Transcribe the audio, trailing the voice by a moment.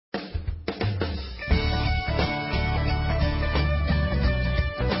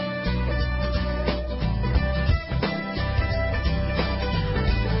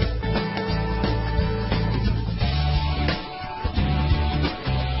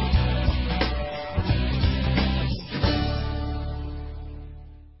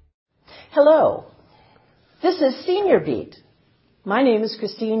Hello, this is Senior Beat. My name is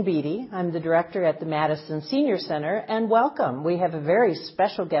Christine Beatty. I'm the director at the Madison Senior Center, and welcome. We have a very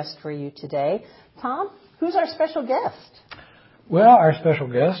special guest for you today. Tom, who's our special guest? Well, our special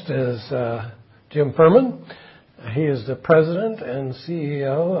guest is Jim Furman. He is the president and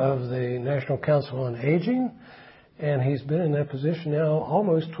CEO of the National Council on Aging, and he's been in that position now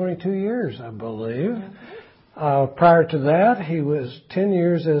almost 22 years, I believe. Prior to that, he was 10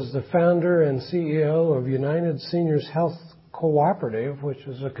 years as the founder and CEO of United Seniors Health Cooperative, which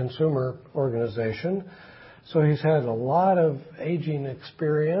is a consumer organization. So he's had a lot of aging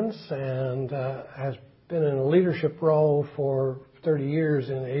experience and has been in a leadership role for 30 years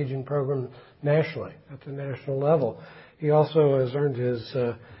in the aging program nationally, at the national level. He also has earned his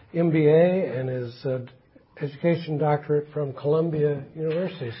MBA and his education doctorate from Columbia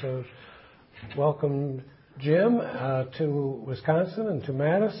University. So welcome, Jim, to Wisconsin and to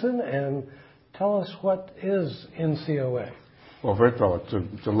Madison, and tell us what is NCOA. Well, first of all,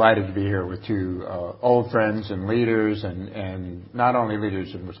 it's delighted to be here with two old friends and leaders, and not only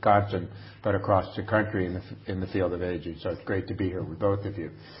leaders in Wisconsin, but across the country in the field of aging. So it's great to be here with both of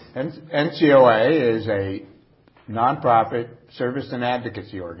you. NCOA is a nonprofit service and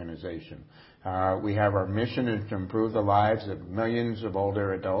advocacy organization. We have our mission is to improve the lives of millions of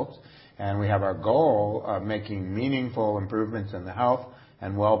older adults, and we have our goal of making meaningful improvements in the health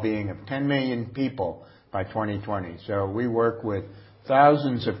and well-being of 10 million people by 2020. So we work with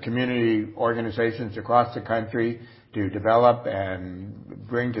thousands of community organizations across the country to develop and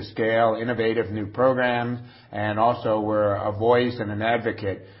bring to scale innovative new programs, and also we're a voice and an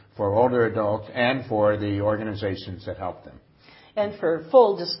advocate for older adults and for the organizations that help them. And for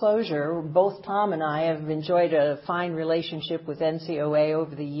full disclosure, both Tom and I have enjoyed a fine relationship with NCOA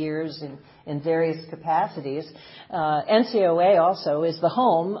over the years in various capacities. NCOA also is the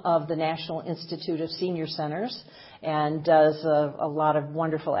home of the National Institute of Senior Centers and does a lot of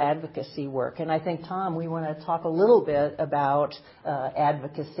wonderful advocacy work. And I think, Tom, we want to talk a little bit about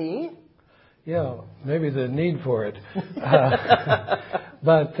advocacy. Yeah, maybe the need for it.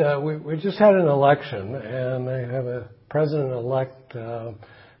 But we just had an election, and they have a president-elect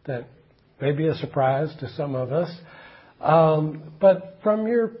that may be a surprise to some of us. But from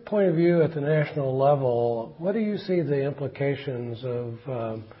your point of view at the national level, what do you see the implications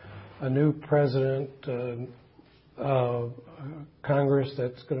of a new president, Congress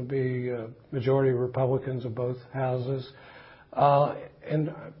that's going to be majority Republicans of both houses,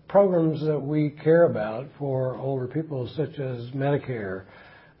 and programs that we care about for older people such as Medicare,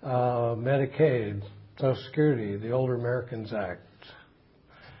 Medicaid, Social Security, the Older Americans Act?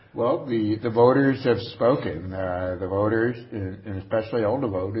 Well, the voters have spoken. The voters, and especially older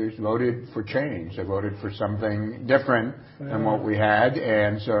voters, voted for change. They voted for something different than what we had.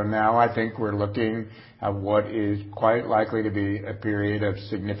 And so now I think we're looking at what is quite likely to be a period of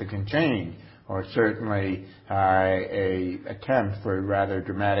significant change, or certainly a attempt for rather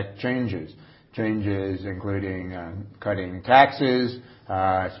dramatic changes. Changes including cutting taxes,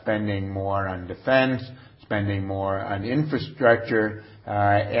 spending more on defense, spending more on infrastructure,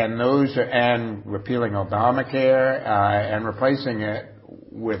 and repealing Obamacare and replacing it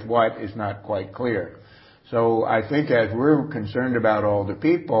with what is not quite clear. So I think as we're concerned about older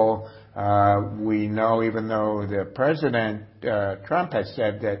people, we know, even though the President Trump has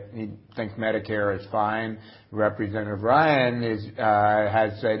said that he thinks Medicare is fine, Representative Ryan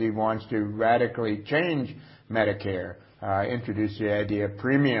has said he wants to radically change Medicare, introduce the idea of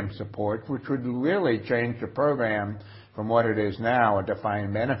premium support, which would really change the program from what it is now, a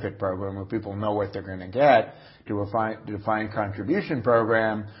defined benefit program where people know what they're going to get, to a defined contribution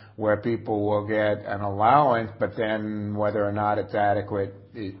program where people will get an allowance, but then whether or not it's adequate,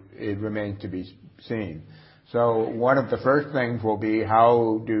 it remains to be seen. So one of the first things will be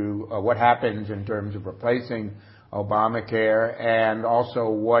what happens in terms of replacing Obamacare, and also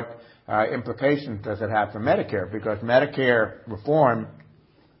what implications does it have for Medicare, because Medicare reform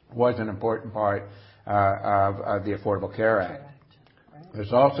was an important part of the Affordable Care Act.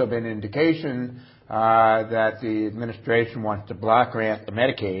 There's also been indication that the administration wants to block grant the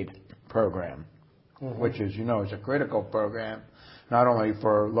Medicaid program, which, as you know, is a critical program, not only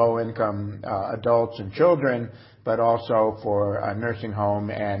for low-income adults and children, but also for nursing home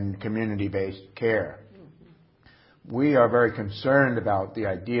and community-based care. We are very concerned about the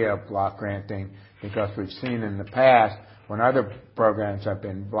idea of block granting, because we've seen in the past when other programs have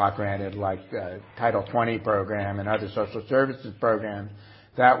been block granted, like Title 20 program and other social services programs,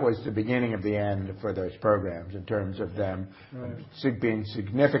 that was the beginning of the end for those programs in terms of them being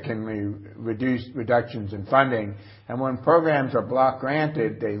significantly reductions in funding. And when programs are block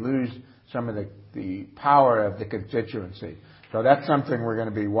granted, they lose some of the power of the constituency. So that's something we're going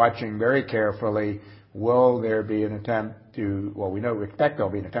to be watching very carefully. Will there be an attempt to, well, we expect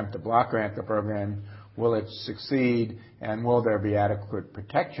there'll be an attempt to block grant the program. Will it succeed? And will there be adequate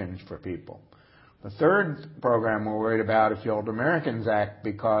protections for people? The third program we're worried about is the Older Americans Act,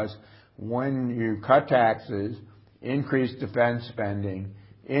 because when you cut taxes, increase defense spending,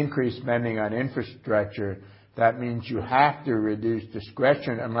 increase spending on infrastructure, that means you have to reduce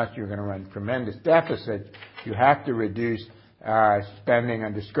discretion unless you're going to run tremendous deficits. You have to reduce spending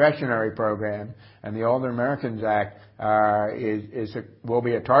on discretionary programs, and the Older Americans Act will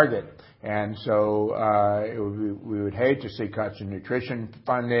be a target. And so we would hate to see cuts in nutrition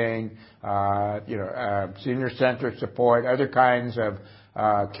funding, senior center support, other kinds of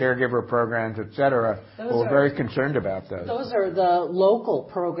caregiver programs, et cetera. We're very concerned about those. Those are the local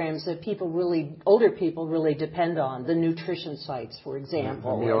programs that older people really depend on. The nutrition sites, for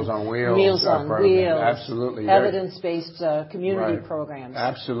example. The Meals on Wheels. Meals on Wheels. Absolutely. Evidence-based community programs.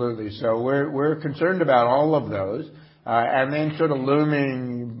 Absolutely. So we're concerned about all of those. And then sort of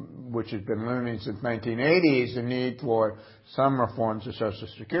looming, which has been looming since 1980, is the need for some reforms of Social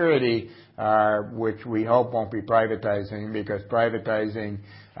Security, which we hope won't be privatizing, because privatizing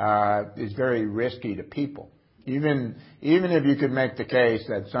is very risky to people. Even if you could make the case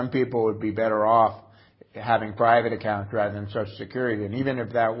that some people would be better off having private accounts rather than Social Security, and even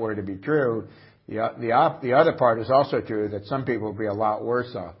if that were to be true, the other part is also true, that some people would be a lot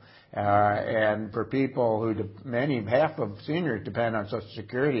worse off. And for people half of seniors depend on Social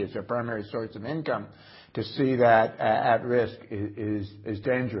Security as their primary source of income, to see that at risk is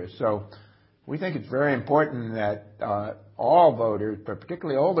dangerous. So we think it's very important that all voters, but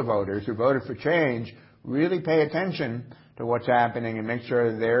particularly older voters who voted for change, really pay attention to what's happening and make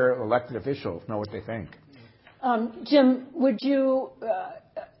sure their elected officials know what they think. Jim, would you,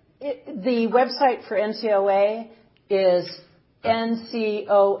 the website for NCOA is ncoa.org?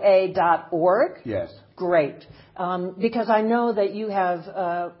 Yes. Great. Because I know that you have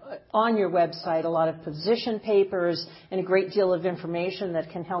on your website a lot of position papers and a great deal of information that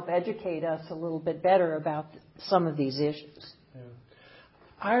can help educate us a little bit better about some of these issues. Yeah.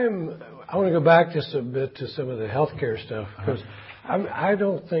 I want to go back just a bit to some of the healthcare stuff, because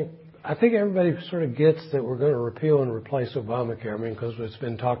I think everybody sort of gets that we're going to repeal and replace Obamacare. I mean, because it's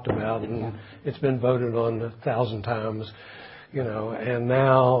been talked about and it's been voted on 1,000 times, and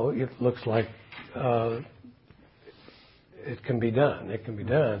now it looks like it can be done. It can be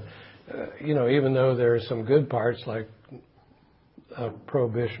done. Even though there are some good parts like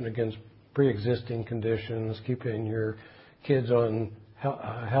prohibition against pre-existing conditions, keeping your kids on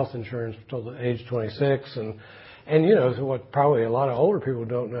health insurance until the age 26, and so what probably a lot of older people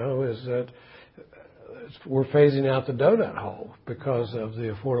don't know is that we're phasing out the donut hole because of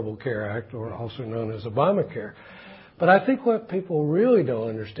the Affordable Care Act, or also known as Obamacare. But I think what people really don't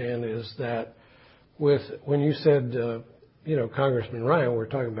understand is that when you said, Congressman Ryan, we're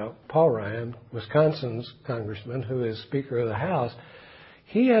talking about Paul Ryan, Wisconsin's congressman, who is Speaker of the House.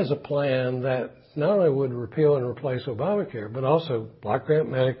 He has a plan that not only would repeal and replace Obamacare, but also block grant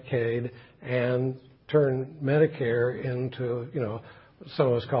Medicaid and turn Medicare into, some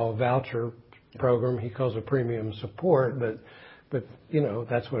of us call a voucher program. He calls it premium support, but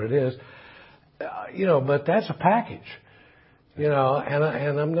that's what it is. But that's a package, and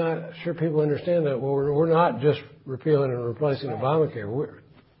I'm not sure people understand that. Well, we're not just repealing and replacing Obamacare.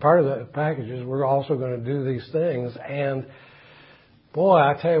 Part of the package is we're also going to do these things. And boy,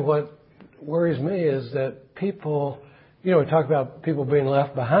 I tell you what worries me is that people, we talk about people being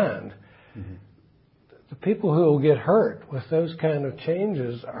left behind. Mm-hmm. The people who will get hurt with those kind of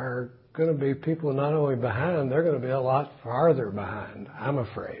changes are going to be people not only behind, they're going to be a lot farther behind, I'm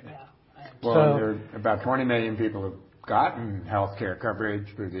afraid. Yeah. Well, there are about 20 million people who've gotten health care coverage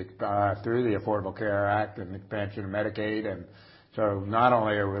through the Affordable Care Act and the expansion of Medicaid. And so not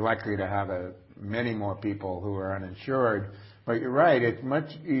only are we likely to have many more people who are uninsured, but you're right, it's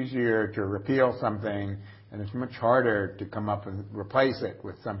much easier to repeal something, and it's much harder to come up and replace it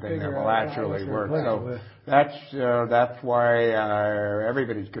with something that will actually work. So that's why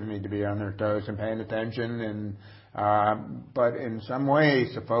everybody's going to need to be on their toes and paying attention. And but in some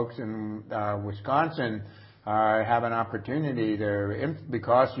ways, the folks in Wisconsin have an opportunity to,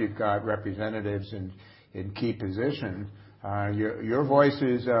 because you've got representatives in key positions, your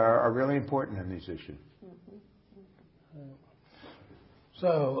voices are really important in these issues.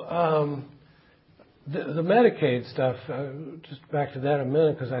 So the Medicaid stuff, just back to that a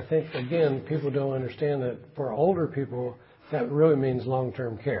minute, because I think, again, people don't understand that for older people, that really means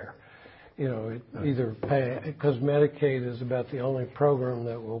long-term care. it either pay, because Medicaid is about the only program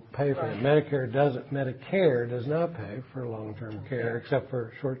that will pay for it. Medicare does not pay for long-term care except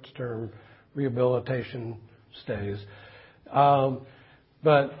for short-term rehabilitation stays.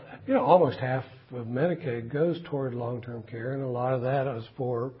 But almost half of Medicaid goes toward long-term care, and a lot of that is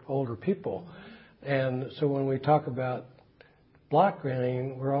for older people. And so when we talk about block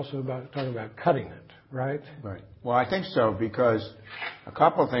granting, we're also talking about cutting it, right? Right. Well, I think so, because a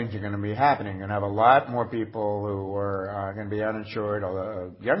couple of things are going to be happening. You're going to have a lot more people who are going to be uninsured,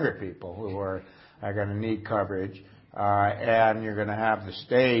 younger people who are going to need coverage, and you're going to have the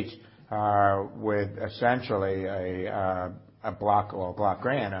states with essentially a block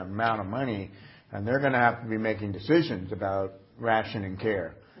grant, an amount of money, and they're going to have to be making decisions about rationing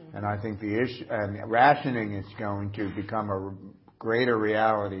care. And I think the issue, and rationing is going to become a greater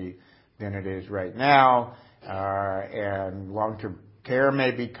reality than it is right now, and long-term care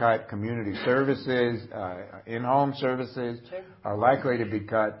may be cut, community services, in-home services are likely to be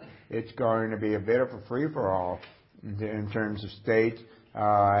cut. It's going to be a bit of a free-for-all in terms of states,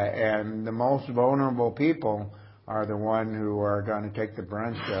 and the most vulnerable people are the one who are going to take the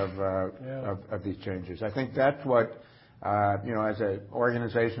brunt of these changes. I think that's what, as an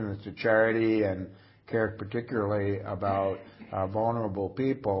organization that's a charity and cares particularly about vulnerable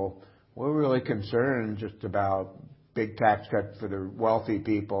people, we're really concerned just about big tax cuts for the wealthy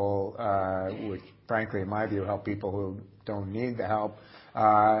people, which frankly, in my view, help people who don't need the help,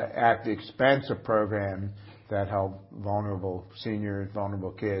 at the expense of programs that help vulnerable seniors,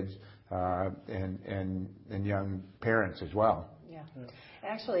 vulnerable kids, and young parents as well. Yeah.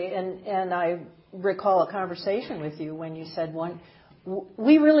 Actually, and I recall a conversation with you when you said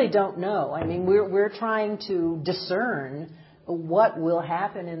we really don't know. I mean, we're trying to discern what will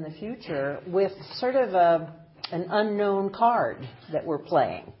happen in the future with sort of an unknown card that we're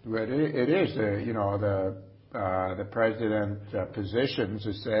playing. But it is, the president's positions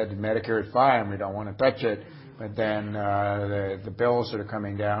has said Medicare is fine, we don't want to touch it. But then the bills that are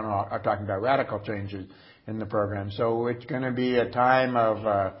coming down are talking about radical changes in the program. So it's going to be a time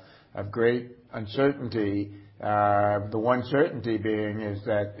of great uncertainty. The one certainty being is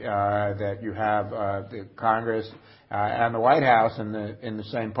that you have the Congress and the White House in the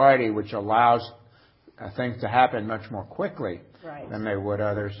same party, which allows things to happen much more quickly than they would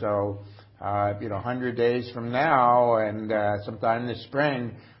others. So 100 days from now and sometime this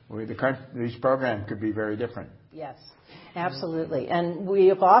spring, these programs could be very different. Yes, absolutely. And we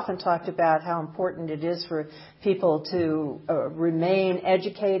have often talked about how important it is for people to remain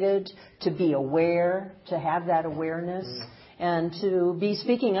educated, to be aware, to have that awareness, and to be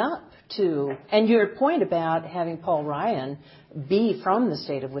speaking up to. And your point about having Paul Ryan be from the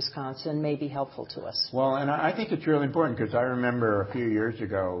state of Wisconsin may be helpful to us. Well, and I think it's really important, because I remember a few years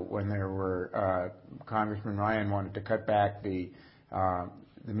ago when there were Congressman Ryan wanted to cut back the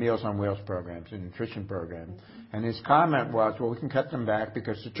Meals on Wheels programs, the nutrition program. And his comment was, well, we can cut them back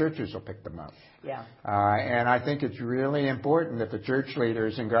because the churches will pick them up. Yeah. And I think it's really important that the church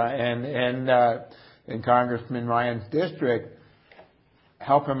leaders in Congressman Ryan's district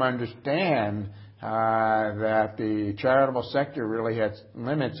help him understand that the charitable sector really has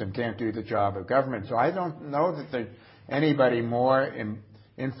limits and can't do the job of government. So I don't know that there's anybody more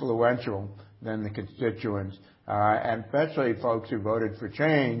influential than the constituents, and especially folks who voted for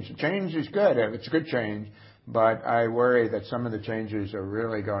change. Change is good. It's a good change. But I worry that some of the changes are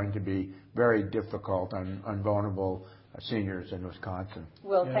really going to be very difficult on vulnerable seniors in Wisconsin.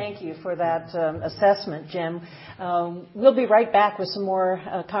 Well, thank you for that assessment, Jim. We'll be right back with some more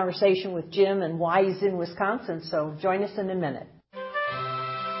conversation with Jim and why he's in Wisconsin, so join us in a minute.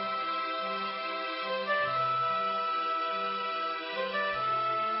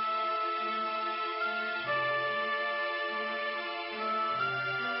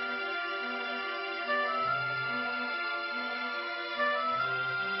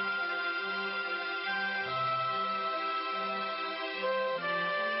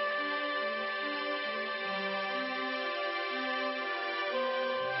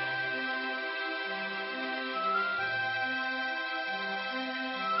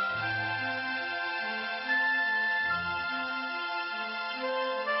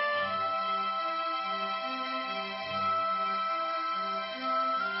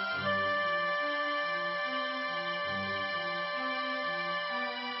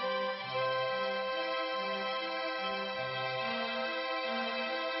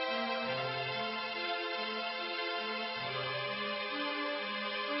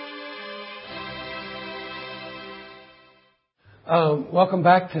 Welcome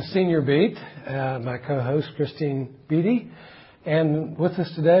back to Senior Beat. My co-host, Christine Beatty. And with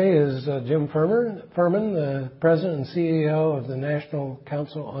us today is Jim Furman, the President and CEO of the National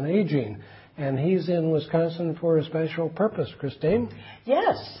Council on Aging. And he's in Wisconsin for a special purpose, Christine?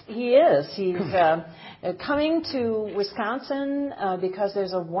 Yes, he is. He's coming to Wisconsin because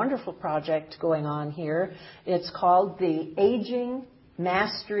there's a wonderful project going on here. It's called the Aging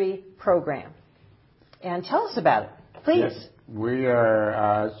Mastery Program. And tell us about it, please. Yes, we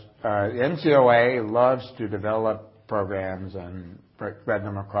are, NCOA loves to develop programs and spread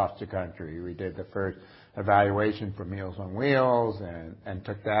them across the country. We did the first evaluation for Meals on Wheels and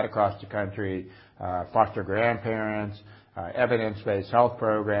took that across the country, foster grandparents, evidence-based health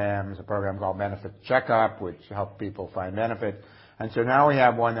programs, a program called Benefit Checkup, which helped people find benefits. And so now we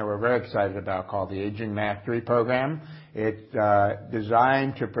have one that we're very excited about called the Aging Mastery Program. It's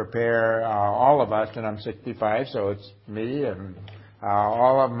designed to prepare all of us, and I'm 65, so it's me and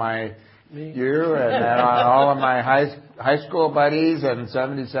all of my you and all of my high school buddies and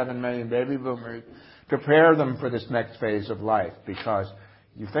 77 million baby boomers, prepare them for this next phase of life. Because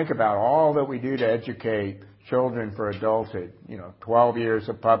you think about all that we do to educate children for adulthood, 12 years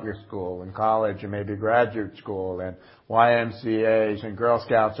of public school and college and maybe graduate school and YMCAs and Girl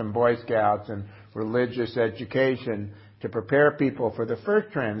Scouts and Boy Scouts and religious education to prepare people for the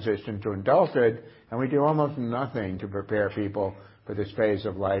first transition to adulthood, and we do almost nothing to prepare people for this phase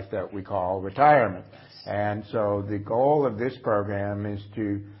of life that we call retirement. And so the goal of this program is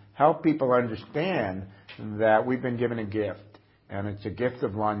to help people understand that we've been given a gift, and it's a gift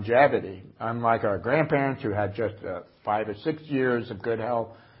of longevity. Unlike our grandparents who had just 5 or 6 years of good health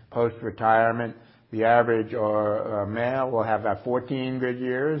post-retirement, the average male will have about 14 good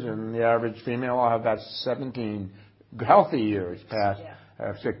years, and the average female will have about 17 healthy years past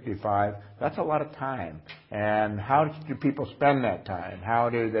 65. That's a lot of time. And how do people spend that time?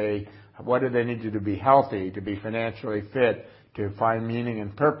 What do they need to do to be healthy, to be financially fit, to find meaning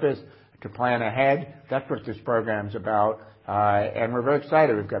and purpose, to plan ahead? That's what this program's about. And we're very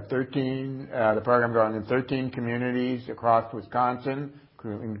excited. We've got the program going in 13 communities across Wisconsin,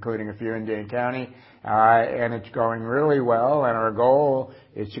 including a few in Dane County. And it's going really well. And our goal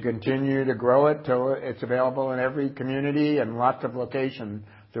is to continue to grow it till it's available in every community and lots of locations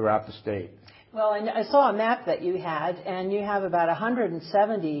throughout the state. Well, and I saw a map that you had, and you have about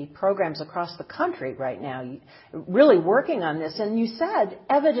 170 programs across the country right now really working on this. And you said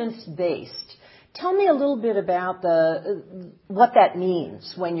evidence-based. Tell me a little bit about what that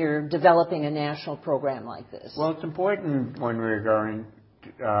means when you're developing a national program like this. Well, it's important when we're going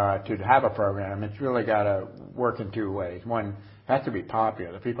to have a program. It's really got to work in two ways. One, it has to be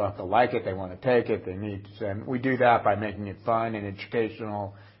popular. The people have to like it. They want to take it. They need to send. We do that by making it fun and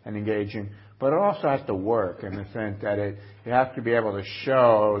educational and engaging. But it also has to work in the sense that it has to be able to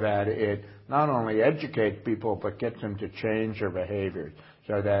show that it not only educates people but gets them to change their behaviors,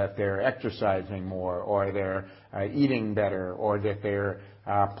 so that if they're exercising more or they're eating better or that they're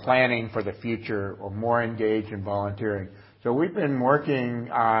planning for the future or more engaged in volunteering. So we've been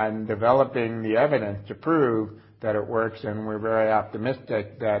working on developing the evidence to prove that it works, and we're very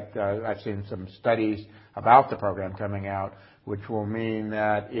optimistic that I've seen some studies about the program coming out, which will mean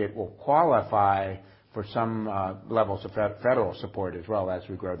that it will qualify for some levels of federal support as well as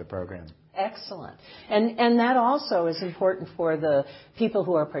we grow the program. Excellent. And that also is important for the people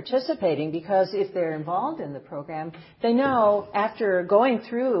who are participating, because if they're involved in the program, they know after going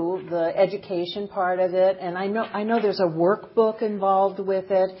through the education part of it, and I know there's a workbook involved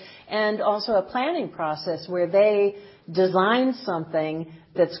with it, and also a planning process where they design something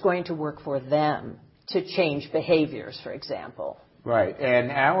that's going to work for them to change behaviors, for example. Right. And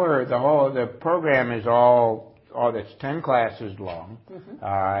the program is it's 10 classes long,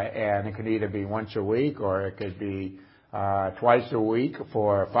 and it could either be once a week or it could be twice a week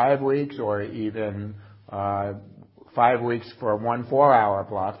for 5 weeks, or even 5 weeks for one 4-hour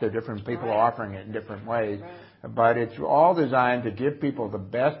block. There are different people offering it in different ways. Right. But it's all designed to give people the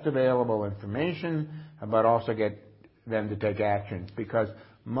best available information, but also get them to take action, because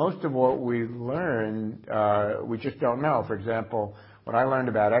most of what we learn, we just don't know. For example, what I learned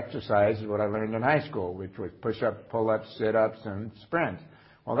about exercise is what I learned in high school, which was push-ups, pull-ups, sit-ups, and sprints.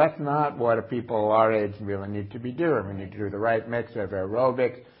 Well, that's not what people our age really need to be doing. We need to do the right mix of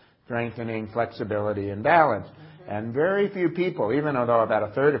aerobics, strengthening, flexibility, and balance. And very few people, even although about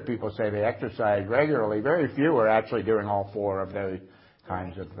a third of people say they exercise regularly, very few are actually doing all 4 of those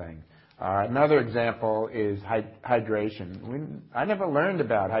kinds of things. Another example is hydration. I never learned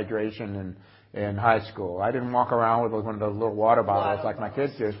about hydration in high school. I didn't walk around with one of those little water bottles like my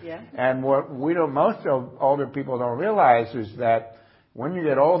kids do. Yeah. And what most of older people don't realize is that when you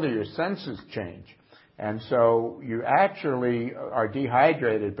get older, your senses change. And so you actually are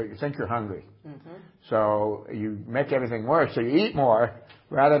dehydrated, but you think you're hungry. Mm-hmm. So you make everything worse. So you eat more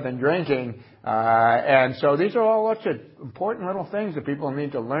rather than drinking. And so these are all lots of important little things that people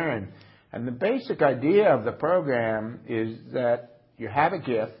need to learn. And the basic idea of the program is that you have a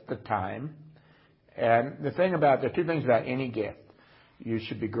gift, the time. And there are two things about any gift. You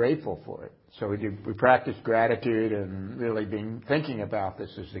should be grateful for it. So we practice gratitude and really thinking about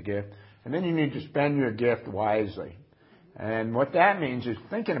this as a gift. And then you need to spend your gift wisely. And what that means is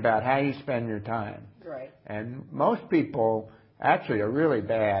thinking about how you spend your time. Right. And most people actually are really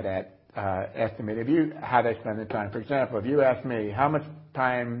bad at estimating how they spend their time. For example, if you ask me, how much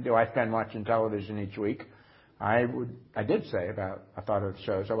time do I spend watching television each week? I did say I thought of the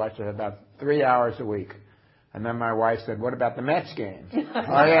shows. I watched it about 3 hours a week. And then my wife said, what about the Mets games?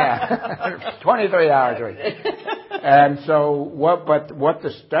 Oh, yeah, 23 hours a week. And so what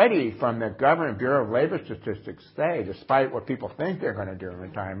the study from the Government Bureau of Labor Statistics say, despite what people think they're going to do in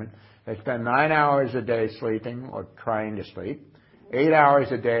retirement, they spend 9 hours a day sleeping or trying to sleep, 8 hours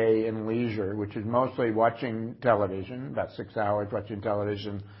a day in leisure, which is mostly watching television, about 6 hours watching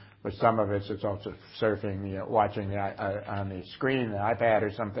television. With some of it's also surfing, watching on the screen, the iPad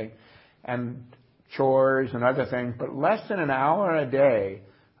or something, and chores and other things, but less than an hour a day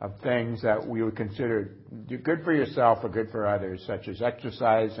of things that we would consider good for yourself or good for others, such as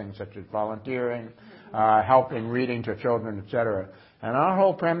exercising, such as volunteering, helping, reading to children, etc. And our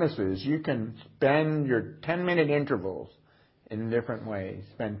whole premise is you can spend your 10-minute intervals in different ways.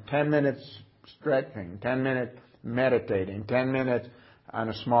 Spend 10 minutes stretching, 10 minutes meditating, 10 minutes on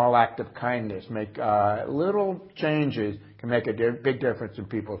a small act of kindness. Make little changes can make a big difference in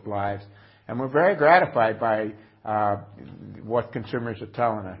people's lives. And we're very gratified by what consumers are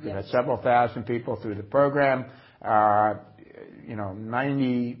telling us. We've had several thousand people through the program.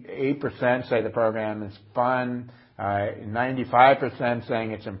 98% say the program is fun. 95%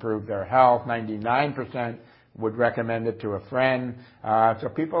 saying it's improved their health. 99% would recommend it to a friend. So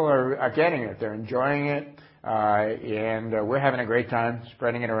people are getting it. They're enjoying it. And we're having a great time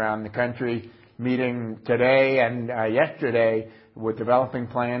spreading it around the country, meeting today and yesterday with developing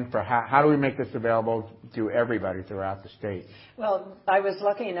plan for how do we make this available to everybody throughout the state. Well, I was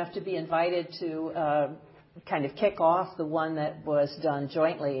lucky enough to be invited to kind of kick off the one that was done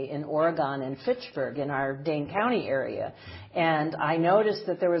jointly in Oregon and Fitchburg in our Dane County area. And I noticed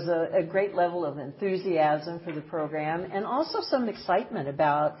that there was a great level of enthusiasm for the program and also some excitement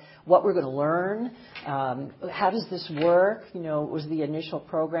about what we're going to learn. How does this work? It was the initial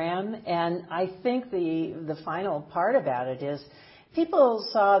program. And I think the final part about it is people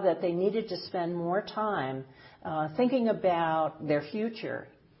saw that they needed to spend more time thinking about their future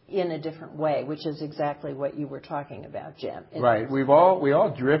in a different way, which is exactly what you were talking about, Jim. Right. We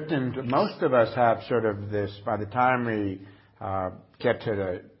all drift into, most of us have sort of this, by the time we get to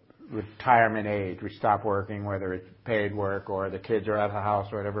the retirement age, we stop working, whether it's paid work or the kids are out of the house,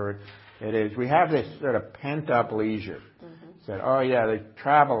 whatever it is, we have this sort of pent-up leisure. Mm-hmm. Said, oh yeah, the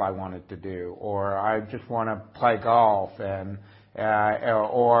travel I wanted to do, or I just want to play golf, and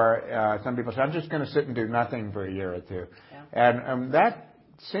or some people say, I'm just going to sit and do nothing for a year or two. Yeah. And that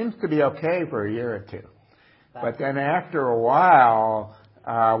seems to be okay for a year or two. But then after a while,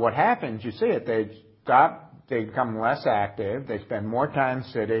 what happens, you see it, they become less active, they spend more time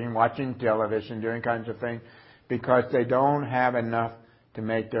sitting, watching television, doing kinds of things, because they don't have enough to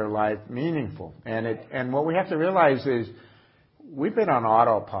make their life meaningful. And what we have to realize is, we've been on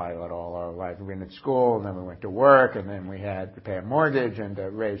autopilot all our life. We've been at school, and then we went to work, and then we had to pay a mortgage and to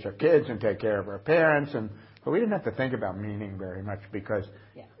raise our kids and take care of our parents, but we didn't have to think about meaning very much because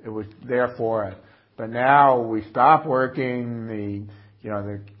it was there for us. But now we stop working, the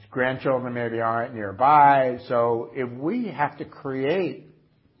grandchildren maybe aren't nearby, so if we have to create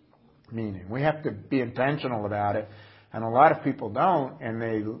meaning, we have to be intentional about it, and a lot of people don't, and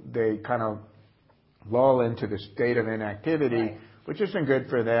they kind of lull into the state of inactivity, which isn't good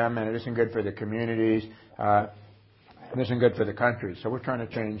for them, and it isn't good for the communities. And isn't good for the country. So we're trying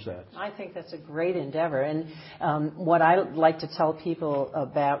to change that. I think that's a great endeavor. And what I like to tell people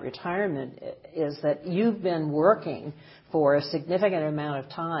about retirement is that you've been working for a significant amount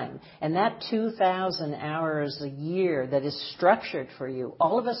of time. And that 2,000 hours a year that is structured for you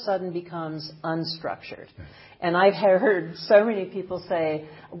all of a sudden becomes unstructured. And I've heard so many people say,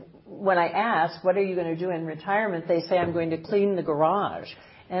 when I ask, what are you going to do in retirement, they say, I'm going to clean the garage.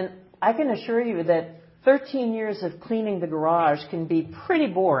 And I can assure you that 13 years of cleaning the garage can be pretty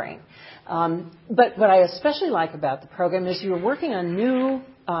boring. But what I especially like about the program is you're working on new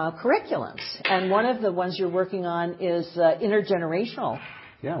curriculums. And one of the ones you're working on is intergenerational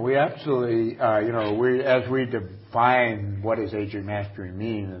Yeah, we absolutely, as we define what does aging mastery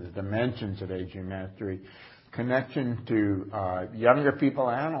mean and the dimensions of aging mastery, connection to younger people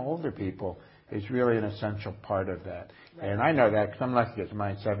and older people is really an essential part of that. Right. And I know that because I'm lucky because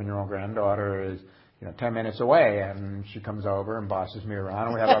my 7-year-old granddaughter is 10 minutes away, and she comes over and bosses me around,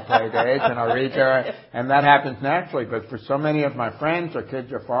 and we have our play dates, and I'll reach her, and that happens naturally. But for so many of my friends, their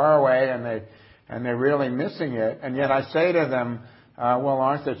kids are far away, and they're really missing it. And yet I say to them, well,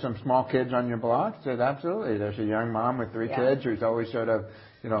 aren't there some small kids on your block? I said, absolutely. There's a young mom with 3 kids who's always sort of,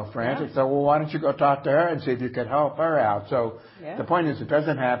 frantic. Yeah. So, well, why don't you go talk to her and see if you could help her out? So the point is, it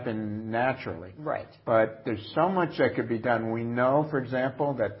doesn't happen naturally. Right. But there's so much that could be done. We know, for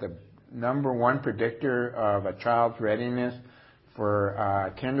example, that the number one predictor of a child's readiness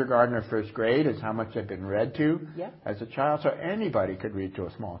for kindergarten or first grade is how much they've been read to as a child. So anybody could read to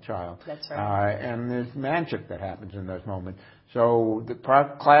a small child. That's right. And there's magic that happens in those moments. So the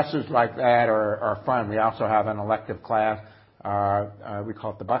classes like that are fun. We also have an elective class. We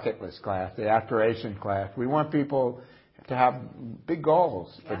call it the bucket list class, the aspiration class. We want people to have big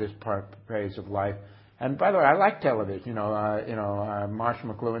goals for this phase of life. And by the way, I like television.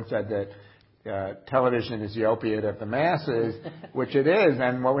 Marshall McLuhan said that television is the opiate of the masses, which it is.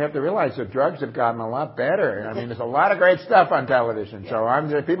 And what we have to realize is that drugs have gotten a lot better. I mean, there's a lot of great stuff on television. So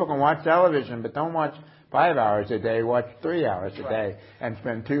people can watch television, but don't watch 5 hours a day. Watch 3 hours a day and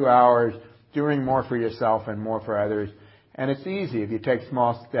spend 2 hours doing more for yourself and more for others. And it's easy if you take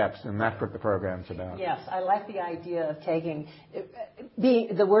small steps, and that's what the program's about. Yes, I like the idea of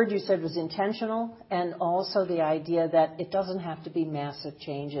the word you said was intentional, and also the idea that it doesn't have to be massive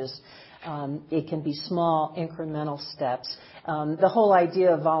changes. It can be small, incremental steps. The whole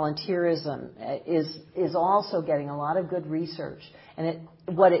idea of volunteerism is also getting a lot of good research. And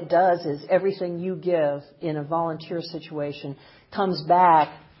what it does is everything you give in a volunteer situation comes back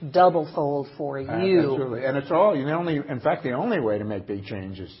double-fold for you. Absolutely. And it's all, in fact, the only way to make big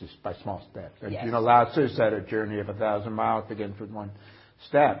changes is by small steps. Yes. Lao Tzu said a journey of 1,000 miles begins with one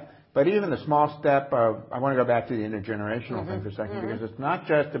step. But even the small step of, I want to go back to the intergenerational thing for a second, because it's not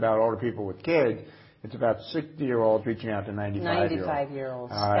just about older people with kids. It's about 60-year-olds reaching out to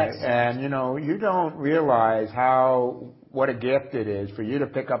 95-year-olds. 95-year-olds. And, you don't realize what a gift it is for you to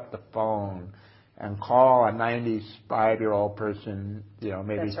pick up the phone and call a 95-year-old person,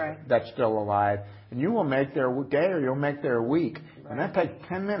 maybe that's still alive, and you will make their day or you'll make their week. Right. And that takes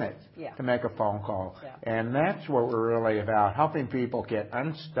 10 minutes to make a phone call. Yeah. And that's what we're really about, helping people get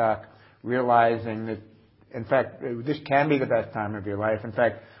unstuck, realizing that, in fact, this can be the best time of your life. In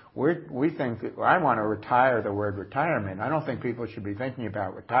fact, we think that I want to retire the word retirement. I don't think people should be thinking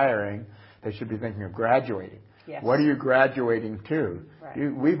about retiring. They should be thinking of graduating. Yes. What are you graduating to?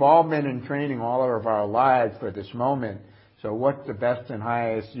 Right. We've all been in training all of our lives for this moment. So what's the best and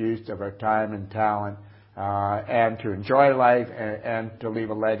highest use of our time and talent, and to enjoy life and to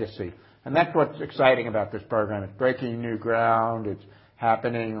leave a legacy? And that's what's exciting about this program. It's breaking new ground. It's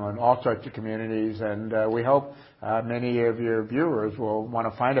happening on all sorts of communities. And we hope many of your viewers will want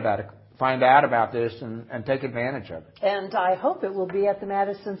to find out about this and take advantage of it. And I hope it will be at the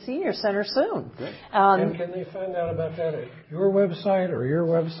Madison Senior Center soon. Good. And can they find out about that at your website or your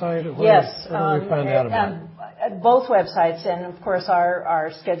website? Yes. Where do we find out about it? At both websites, and of course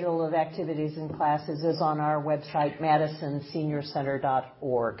our schedule of activities and classes is on our website,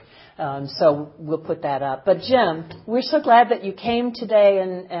 madisonseniorcenter.org. So we'll put that up. But Jim, we're so glad that you came today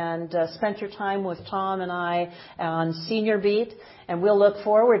and spent your time with Tom and I on Senior Beat, and we'll look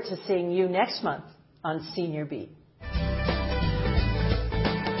forward to seeing you next month on Senior Beat.